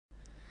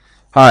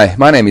Hi,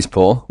 my name is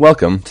Paul.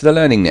 Welcome to the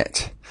Learning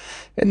Net.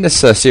 In this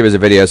series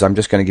of videos, I'm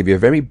just going to give you a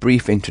very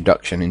brief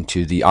introduction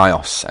into the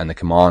IOS and the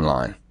command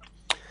line.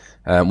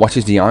 What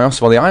is the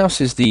IOS? Well, the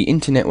IOS is the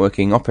internet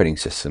working operating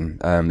system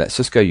that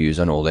Cisco use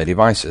on all their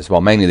devices,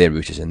 well, mainly their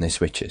routers and their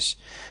switches.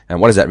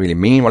 And what does that really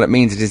mean? Well, it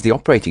means it is the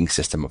operating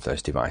system of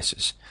those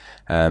devices.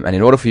 And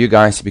in order for you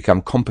guys to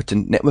become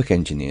competent network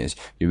engineers,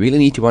 you really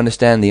need to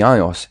understand the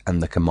IOS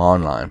and the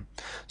command line.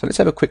 So let's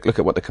have a quick look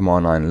at what the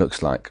command line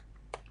looks like.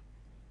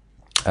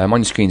 On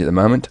your screens at the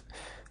moment,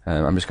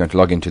 I'm just going to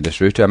log into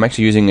this router. I'm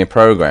actually using a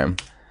program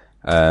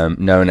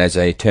known as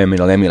a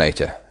terminal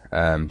emulator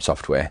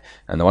software,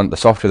 and the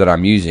software that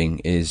I'm using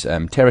is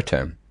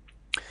Terraterm.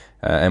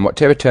 And what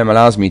Terraterm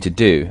allows me to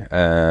do,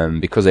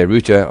 because a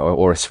router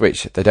or a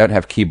switch, they don't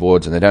have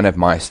keyboards and they don't have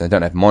mice and they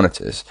don't have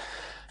monitors,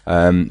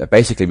 it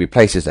basically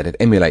replaces that. It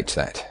emulates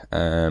that,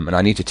 and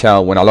I need to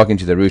tell when I log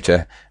into the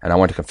router and I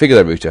want to configure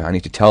the router, I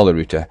need to tell the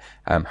router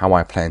how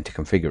I plan to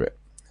configure it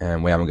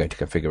and where I'm going to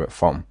configure it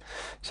from.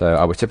 So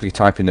I would typically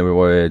type in the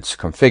words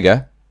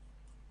configure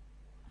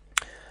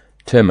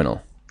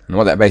terminal, and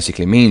what that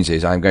basically means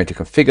is I'm going to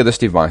configure this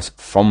device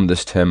from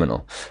this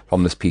terminal,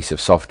 from this piece of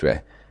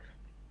software.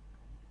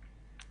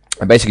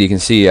 And basically you can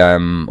see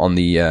on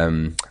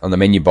the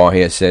menu bar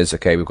here it says,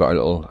 okay, we've got a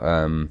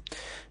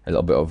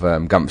little bit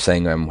of gump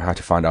saying how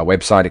to find our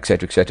website,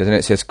 etc., etc. Then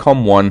it says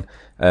COM1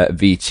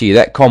 VT.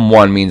 That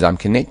COM1 means I'm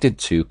connected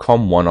to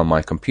COM1 on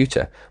my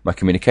computer, my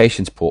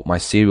communications port, my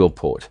serial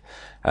port,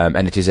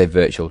 and it is a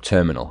virtual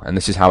terminal. And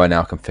this is how I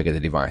now configure the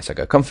device. I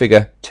go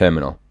configure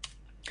terminal,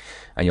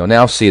 and you'll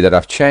now see that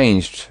I've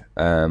changed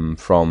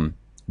from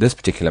this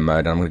particular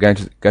mode, and I'm going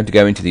to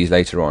go into these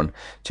later on,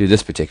 to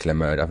this particular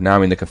mode. I'm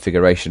now in the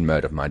configuration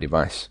mode of my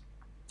device.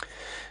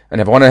 And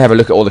if I want to have a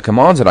look at all the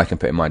commands that I can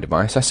put in my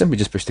device, I simply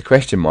just push the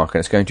question mark and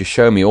it's going to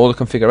show me all the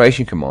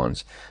configuration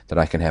commands that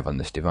I can have on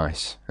this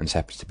device. And this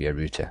happens to be a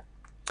router.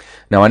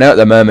 Now I know at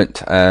the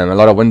moment a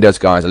lot of Windows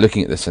guys are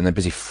looking at this and they're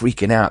busy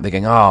freaking out. They're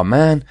going, oh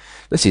man,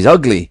 this is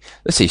ugly.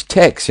 This is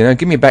text. You know,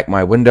 give me back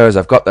my Windows.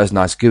 I've got those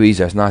nice GUIs,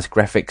 those nice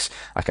graphics.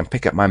 I can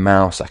pick up my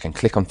mouse. I can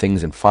click on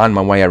things and find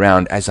my way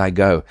around as I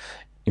go.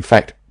 In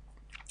fact,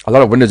 a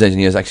lot of Windows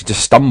engineers actually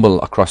just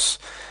stumble across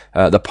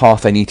the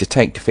path they need to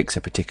take to fix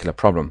a particular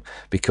problem,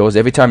 because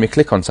every time you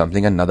click on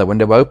something another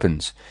window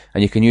opens,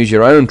 and you can use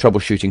your own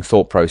troubleshooting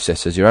thought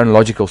processes, your own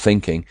logical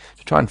thinking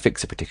to try and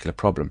fix a particular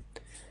problem.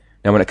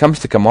 Now when it comes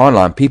to command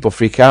line, people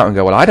freak out and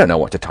go, well, I don't know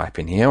what to type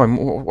in here.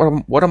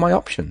 What are my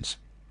options?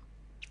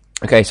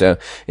 Okay, so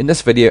in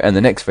this video and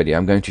the next video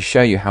I'm going to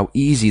show you how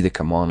easy the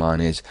command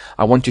line is.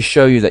 I want to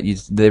show you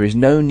that there is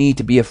no need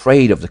to be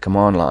afraid of the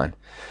command line.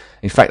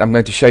 In fact, I'm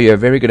going to show you a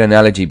very good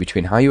analogy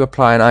between how you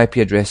apply an IP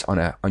address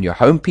on your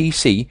home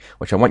PC,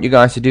 which I want you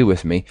guys to do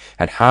with me,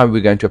 and how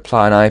we're going to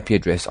apply an IP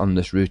address on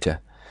this router.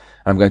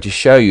 I'm going to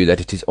show you that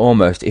it is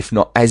almost, if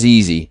not as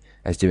easy,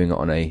 as doing it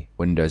on a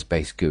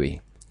Windows-based GUI.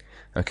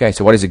 Okay,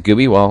 so what is a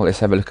GUI? Well, let's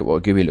have a look at what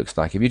a GUI looks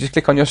like. If you just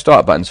click on your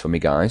Start buttons for me,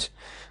 guys.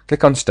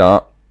 Click on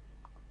Start.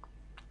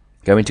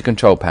 Go into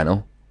Control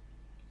Panel.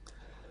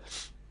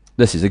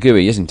 This is a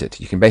GUI, isn't it?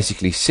 You can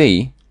basically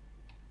see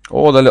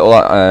all the little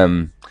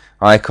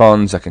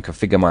icons. I can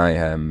configure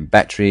my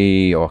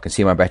battery, or I can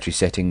see my battery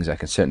settings. I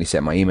can certainly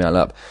set my email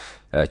up,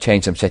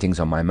 change some settings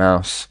on my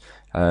mouse,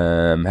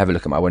 have a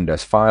look at my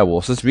Windows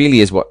firewall. So this really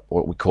is what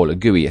we call a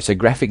GUI. It's a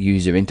graphic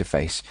user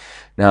interface.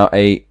 Now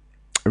a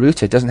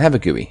router doesn't have a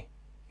GUI.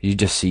 You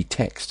just see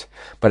text,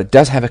 but it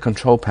does have a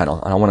control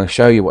panel, and I want to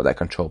show you what that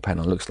control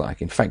panel looks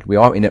like. In fact, we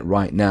are in it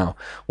right now.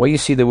 Where you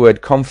see the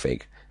word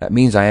config, that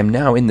means I am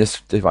now in this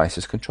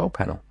device's control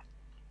panel.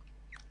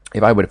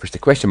 If I were to push the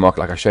question mark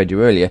like I showed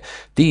you earlier,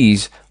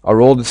 these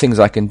are all the things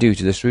I can do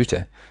to this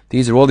router.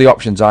 These are all the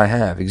options I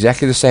have,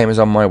 exactly the same as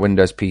on my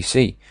Windows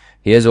PC.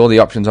 Here's all the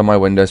options on my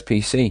Windows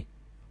PC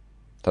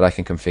that I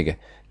can configure.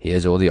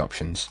 Here's all the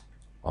options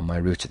on my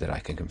router that I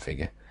can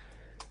configure.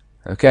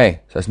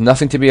 Okay, so there's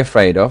nothing to be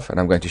afraid of, and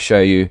I'm going to show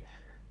you.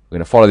 We're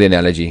going to follow the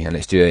analogy, and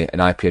let's do an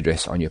IP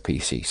address on your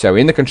PC. So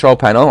in the control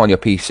panel on your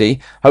PC,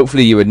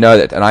 hopefully you would know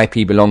that an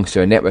IP belongs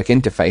to a network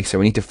interface, so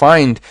we need to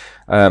find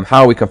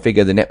how we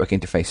configure the network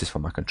interfaces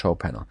from our control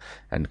panel.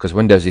 And because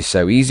Windows is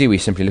so easy, we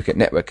simply look at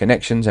network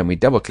connections and we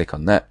double click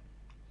on that,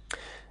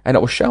 and it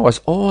will show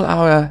us all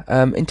our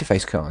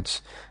interface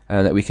cards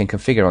that we can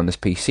configure on this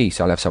PC.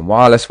 So I'll have some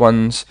wireless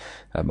ones,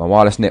 my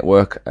wireless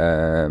network,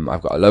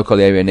 I've got a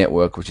local area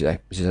network which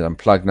is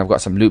unplugged, and I've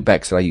got some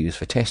loopbacks that I use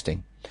for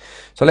testing.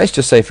 So let's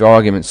just say, for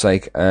argument's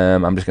sake,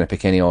 I'm just going to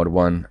pick any old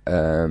one,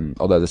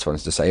 although this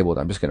one's disabled.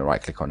 I'm just going to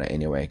right click on it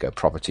anyway, go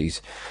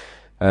properties,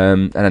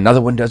 and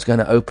another window's going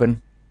to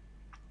open.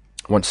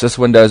 Once this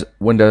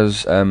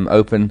window's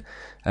open,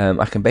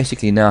 I can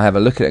basically now have a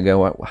look at it and go,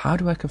 well, how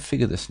do I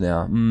configure this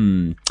now?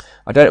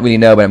 I don't really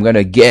know, but I'm going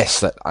to guess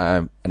that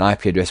an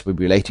IP address will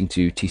be relating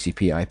to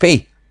TCP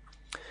IP.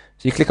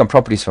 So you click on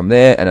properties from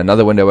there, and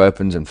another window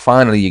opens, and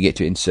finally you get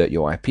to insert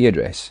your IP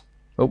address.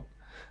 Oh,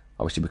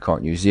 obviously we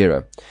can't use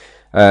 0.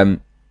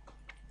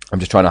 I'm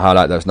just trying to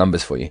highlight those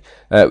numbers for you.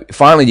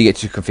 Finally, you get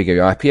to configure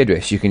your IP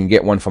address. You can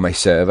get one from a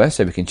server,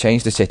 so we can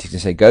change the settings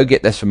and say, go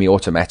get this for me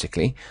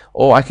automatically,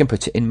 or I can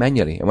put it in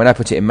manually. And when I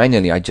put it in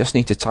manually, I just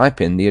need to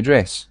type in the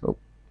address. Oh.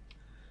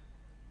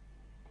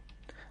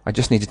 I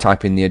just need to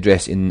type in the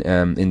address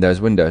in those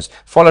windows,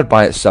 followed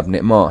by its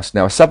subnet mask.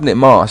 Now, a subnet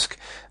mask,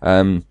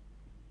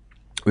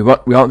 we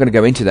aren't going to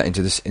go into that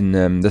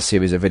in this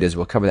series of videos.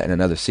 We'll cover that in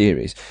another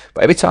series.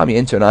 But every time you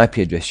enter an IP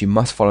address, you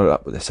must follow it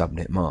up with a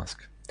subnet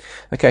mask.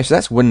 Okay, so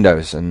that's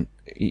Windows, and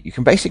you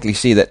can basically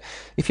see that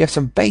if you have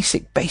some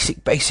basic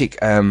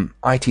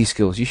IT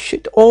skills, you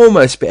should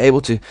almost be able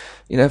to,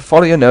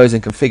 follow your nose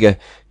and configure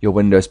your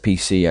Windows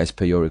PC as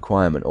per your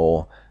requirement,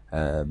 or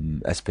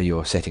as per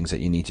your settings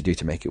that you need to do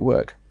to make it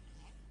work.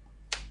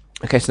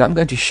 Okay, so now I'm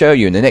going to show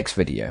you in the next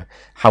video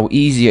how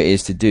easy it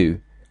is to do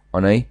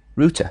on a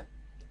router.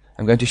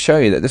 I'm going to show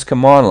you that this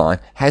command line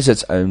has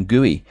its own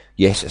GUI.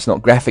 Yes, it's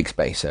not graphics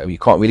based, so you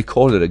can't really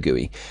call it a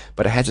GUI,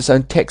 but it has its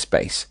own text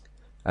based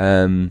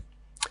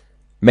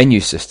menu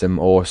system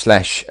or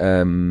slash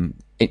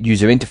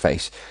user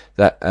interface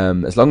that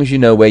as long as you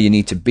know where you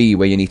need to be,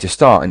 where you need to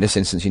start, in this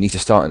instance you need to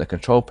start in the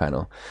control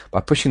panel,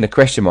 by pushing the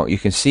question mark you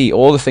can see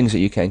all the things that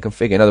you can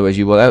configure. In other words,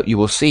 you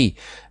will see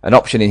an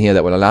option in here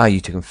that will allow you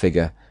to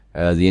configure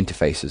the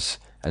interfaces,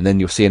 and then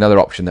you'll see another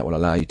option that will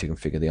allow you to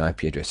configure the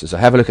IP addresses. So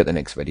have a look at the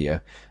next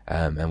video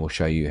and we'll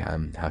show you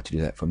how to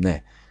do that from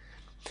there.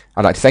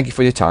 I'd like to thank you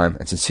for your time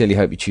and sincerely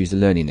hope you choose the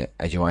LearningNet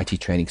as your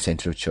IT training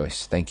center of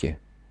choice. Thank you.